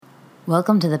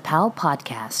Welcome to the PAL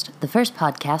Podcast, the first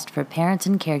podcast for parents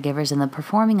and caregivers in the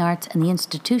performing arts and the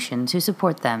institutions who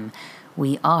support them.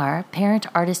 We are Parent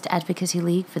Artist Advocacy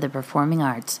League for the Performing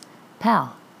Arts.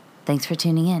 PAL, thanks for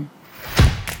tuning in.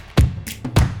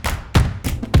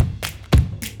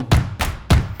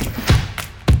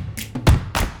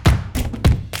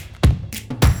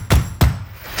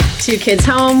 Two kids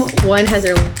home. One has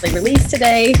early release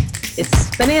today.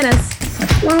 It's bananas.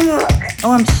 Mama.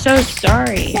 Oh, I'm so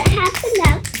sorry. That happened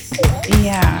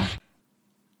Yeah.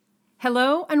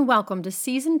 Hello and welcome to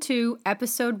Season 2,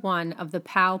 Episode 1 of the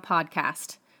PAL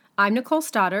Podcast. I'm Nicole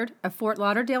Stoddard, a Fort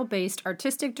Lauderdale-based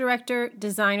artistic director,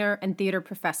 designer, and theater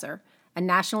professor, a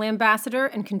national ambassador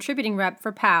and contributing rep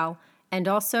for PAL, and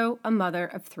also a mother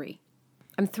of 3.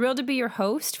 I'm thrilled to be your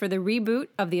host for the reboot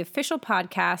of the official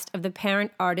podcast of the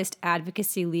Parent Artist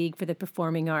Advocacy League for the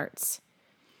Performing Arts.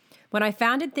 When I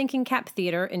founded Thinking Cap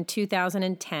Theater in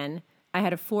 2010, I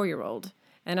had a 4-year-old,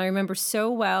 and I remember so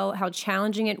well how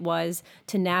challenging it was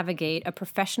to navigate a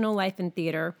professional life in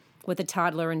theater with a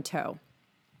toddler in tow.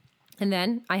 And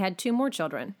then I had 2 more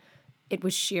children. It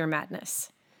was sheer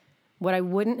madness. What I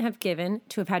wouldn't have given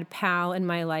to have had PAL in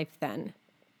my life then.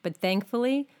 But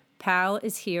thankfully, PAL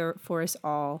is here for us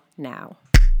all now.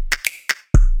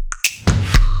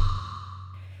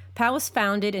 PAL was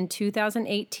founded in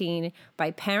 2018 by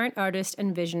parent artist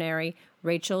and visionary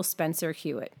Rachel Spencer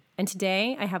Hewitt. And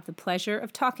today I have the pleasure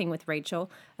of talking with Rachel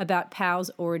about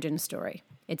PAL's origin story,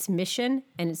 its mission,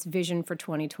 and its vision for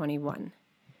 2021.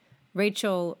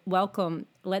 Rachel, welcome.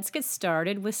 Let's get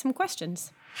started with some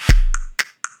questions.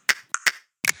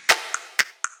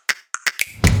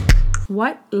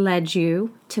 What led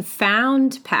you to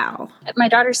found PAL? My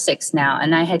daughter's 6 now,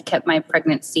 and I had kept my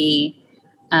pregnancy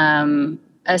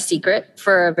a secret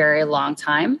for a very long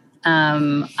time.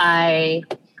 I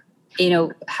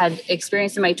had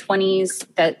experience in my 20s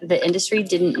that the industry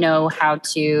didn't know how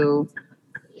to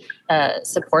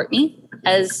support me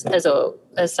as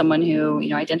someone who,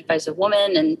 identifies as a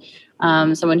woman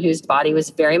and someone whose body was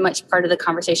very much part of the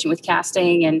conversation with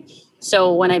casting. And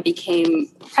so when I became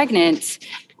pregnant,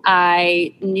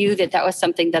 I knew that was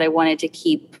something that I wanted to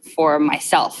keep for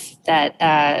myself, that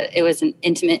it was an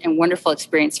intimate and wonderful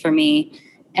experience for me,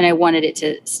 and I wanted it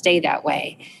to stay that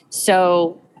way.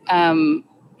 So, I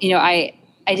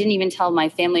didn't even tell my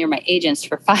family or my agents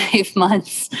for 5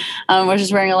 months. I was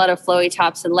just wearing a lot of flowy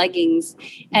tops and leggings.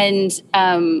 And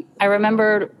I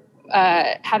remember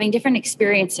having different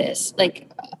experiences, like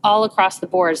all across the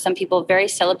board. Some people very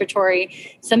celebratory,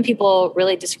 some people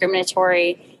really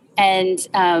discriminatory. And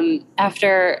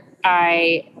after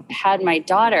I had my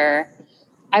daughter,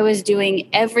 I was doing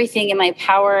everything in my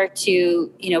power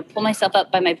to, pull myself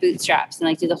up by my bootstraps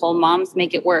and do the whole moms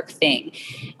make it work thing.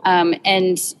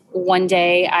 And one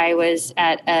day I was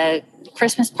at a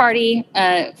Christmas party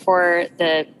for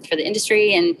the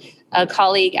industry, and a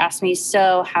colleague asked me,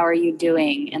 "So how are you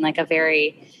doing?" In a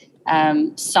very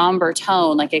somber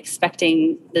tone,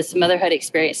 expecting this motherhood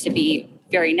experience to be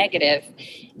very negative.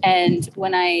 And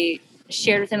when I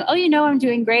shared with him, I'm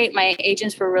doing great, my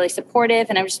agents were really supportive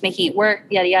and I'm just making it work,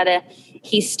 yada, yada,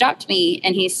 he stopped me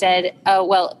and he said, "Oh,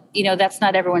 well, that's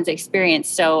not everyone's experience,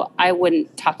 so I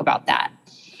wouldn't talk about that."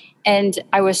 And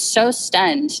I was so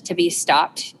stunned to be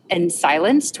stopped and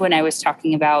silenced when I was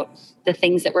talking about the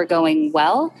things that were going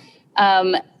well,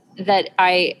 that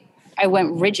I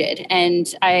went rigid. And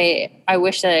I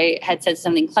wish that I had said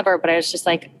something clever, but I was just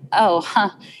like, oh,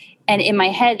 huh. And in my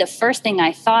head, the first thing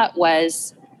I thought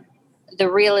was the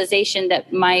realization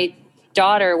that my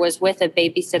daughter was with a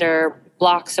babysitter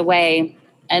blocks away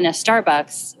in a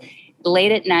Starbucks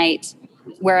late at night,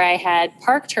 where I had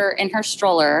parked her in her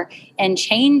stroller and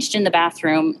changed in the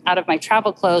bathroom out of my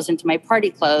travel clothes into my party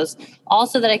clothes,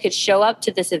 also that I could show up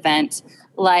to this event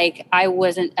like I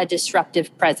wasn't a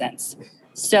disruptive presence.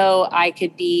 So I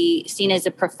could be seen as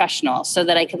a professional, so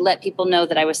that I could let people know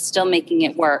that I was still making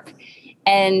it work.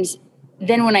 And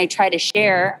then when I try to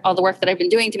share all the work that I've been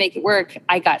doing to make it work,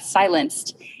 I got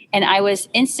silenced and I was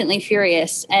instantly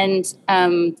furious. And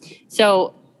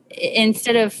so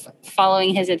instead of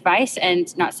following his advice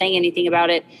and not saying anything about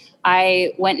it,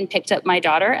 I went and picked up my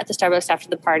daughter at the Starbucks after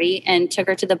the party and took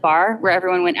her to the bar where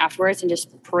everyone went afterwards and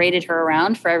just paraded her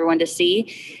around for everyone to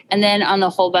see. And then on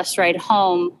the whole bus ride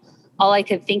home, all I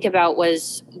could think about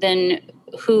was then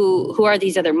who are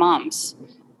these other moms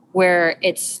where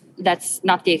that's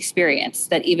not the experience,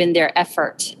 that even their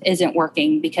effort isn't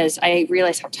working, because I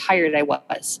realized how tired I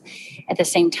was at the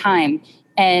same time.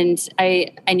 And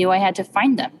I knew I had to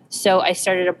find them. So I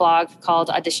started a blog called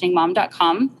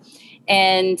auditioningmom.com.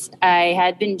 And I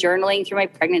had been journaling through my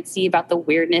pregnancy about the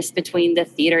weirdness between the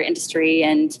theater industry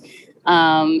and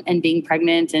and being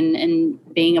pregnant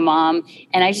and being a mom.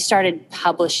 And I just started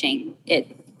publishing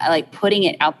it, like putting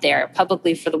it out there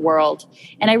publicly for the world.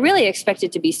 And I really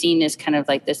expected to be seen as kind of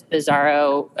like this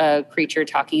bizarro creature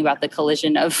talking about the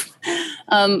collision of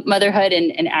motherhood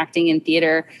and acting in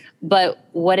theater. But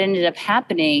what ended up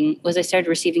happening was I started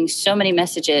receiving so many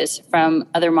messages from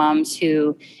other moms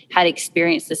who had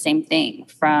experienced the same thing,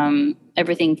 from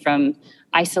everything from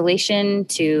isolation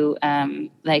to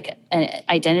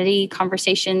identity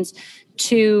conversations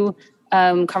to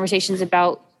conversations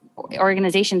about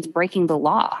organizations breaking the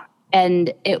law.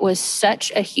 And it was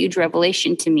such a huge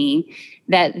revelation to me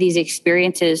that these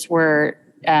experiences were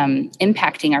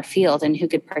impacting our field and who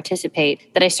could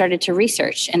participate, that I started to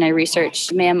research. And I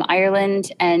researched MAM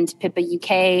Ireland and Pippa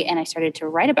UK, and I started to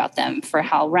write about them for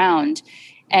HowlRound.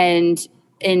 And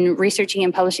in researching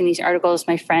and publishing these articles,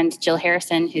 my friend Jill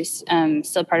Harrison, who's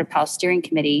still part of PAL's steering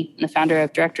committee and the founder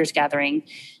of Directors Gathering,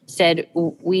 said,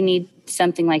 we need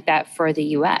something like that for the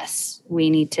US.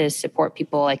 We need to support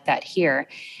people like that here.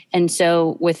 And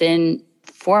so within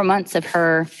 4 months of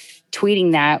her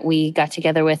tweeting that, we got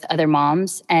together with other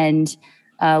moms and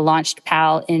launched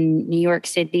PAL in New York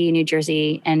City, New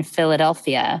Jersey, and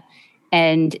Philadelphia.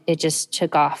 And it just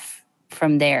took off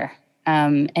from there.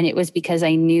 And it was because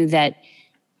I knew that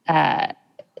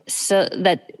so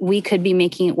that we could be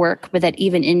making it work, but that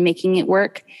even in making it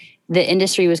work, the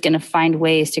industry was going to find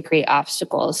ways to create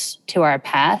obstacles to our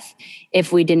path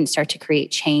if we didn't start to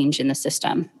create change in the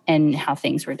system and how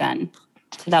things were done.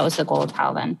 So that was the goal of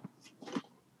PAL then.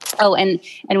 Oh, and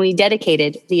we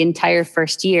dedicated the entire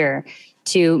first year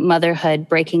to motherhood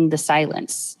breaking the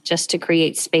silence, just to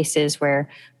create spaces where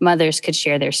mothers could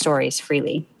share their stories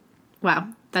freely. Wow,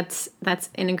 that's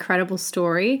an incredible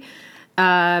story.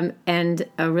 And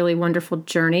a really wonderful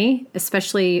journey,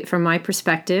 especially from my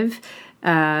perspective,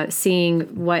 seeing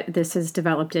what this has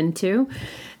developed into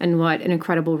and what an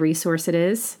incredible resource it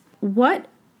is. What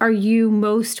are you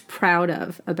most proud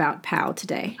of about PAL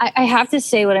today? I have to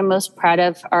say what I'm most proud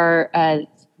of are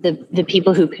the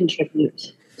people who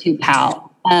contribute to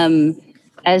PAL.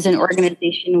 As an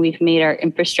organization, we've made our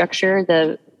infrastructure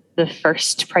the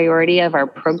first priority of our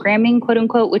programming, quote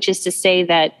unquote, which is to say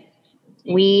that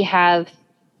we have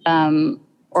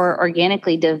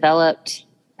organically developed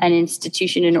an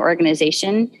institution, an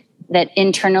organization that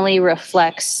internally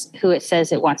reflects who it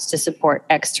says it wants to support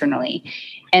externally.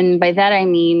 And by that, I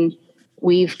mean,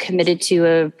 we've committed to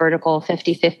a vertical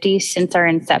 50-50 since our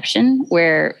inception,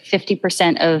 where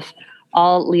 50% of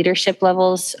all leadership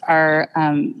levels are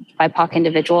BIPOC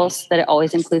individuals. That it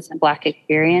always includes the Black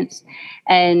experience.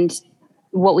 And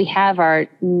what we have are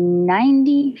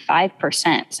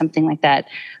 95%, something like that,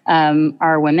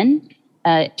 are women,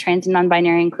 trans and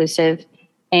non-binary inclusive.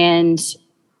 And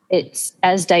it's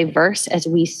as diverse as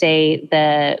we say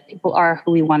the people are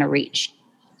who we want to reach.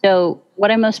 So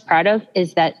what I'm most proud of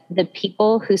is that the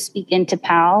people who speak into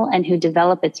PAL and who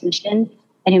develop its mission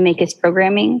and who make its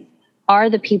programming are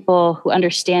the people who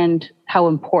understand how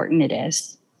important it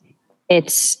is.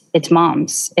 It's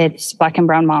moms, it's Black and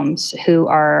brown moms who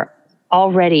are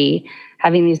already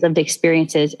having these lived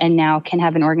experiences and now can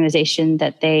have an organization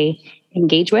that they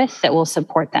engage with that will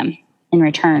support them in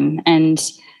return. And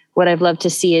what I've loved to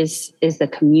see is the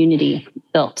community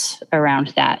built around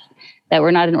that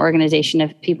we're not an organization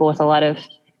of people with a lot of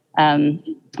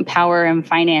power and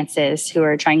finances who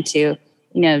are trying to,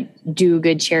 do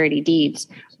good charity deeds.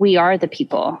 We are the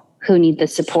people who need the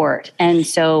support. And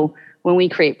so when we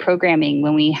create programming,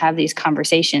 when we have these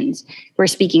conversations, we're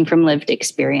speaking from lived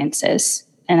experiences.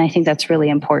 And I think that's really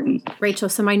important. Rachel,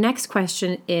 so my next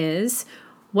question is,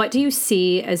 what do you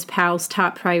see as PAL's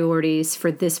top priorities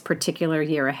for this particular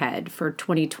year ahead for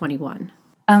 2021?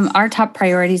 Our top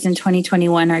priorities in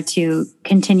 2021 are to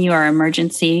continue our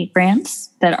emergency grants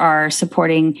that are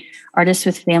supporting artists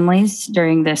with families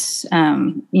during this,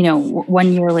 1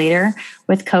 year later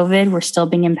with COVID. We're still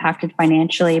being impacted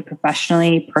financially,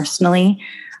 professionally, personally.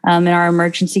 And our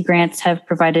emergency grants have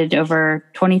provided over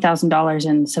 $20,000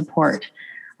 in support.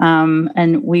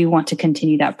 And we want to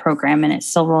continue that program, and it's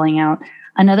still rolling out.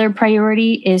 Another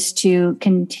priority is to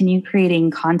continue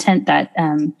creating content that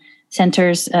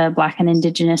centers Black and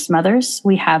Indigenous mothers.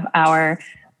 We have our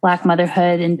Black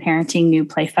Motherhood and Parenting New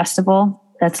Play Festival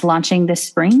that's launching this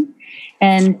spring.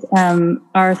 And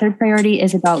our third priority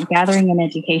is about gathering and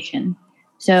education.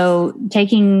 So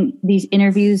taking these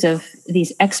interviews of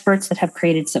these experts that have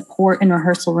created support in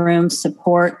rehearsal rooms,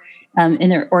 support in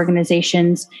their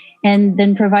organizations, and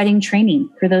then providing training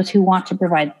for those who want to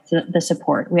provide the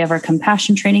support. We have our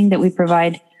compassion training that we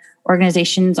provide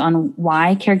organizations on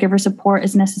why caregiver support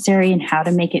is necessary and how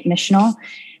to make it missional.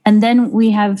 And then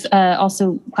we have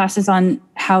also classes on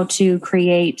how to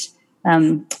create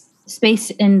space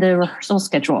in the rehearsal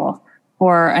schedule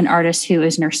for an artist who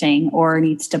is nursing or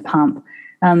needs to pump.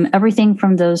 Everything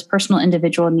from those personal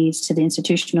individual needs to the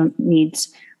institutional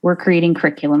needs, we're creating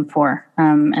curriculum for,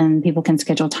 and people can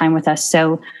schedule time with us.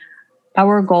 So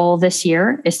our goal this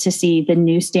year is to see the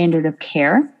new standard of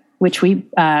care, which we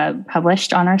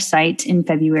published on our site in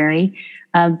February,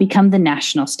 become the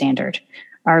national standard.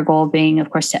 Our goal being, of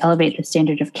course, to elevate the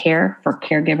standard of care for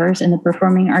caregivers in the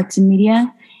performing arts and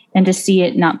media, and to see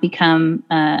it not become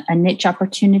a niche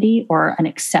opportunity or an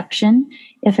exception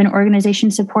if an organization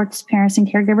supports parents and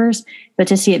caregivers, but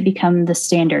to see it become the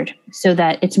standard so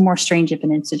that it's more strange if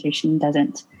an institution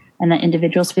doesn't, and that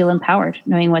individuals feel empowered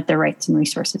knowing what their rights and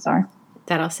resources are.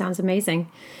 That all sounds amazing.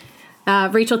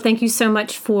 Rachel, thank you so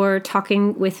much for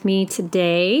talking with me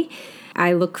today.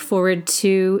 I look forward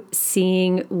to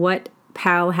seeing what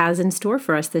PAL has in store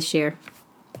for us this year.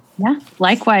 Yeah,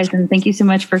 likewise. And thank you so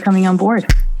much for coming on board.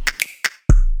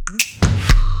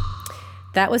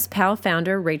 That was PAL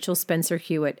founder Rachel Spencer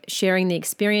Hewitt sharing the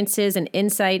experiences and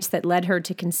insights that led her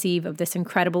to conceive of this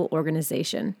incredible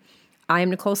organization. I am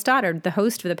Nicole Stoddard, the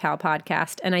host of the PAL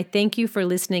podcast, and I thank you for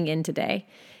listening in today.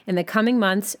 In the coming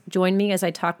months, join me as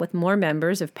I talk with more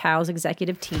members of PAL's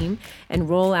executive team and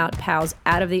roll out PAL's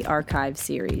Out of the Archive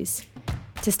series.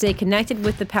 To stay connected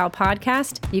with the PAL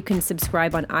podcast, you can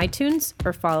subscribe on iTunes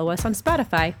or follow us on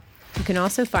Spotify. You can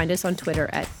also find us on Twitter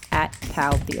at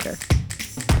PAL Theater.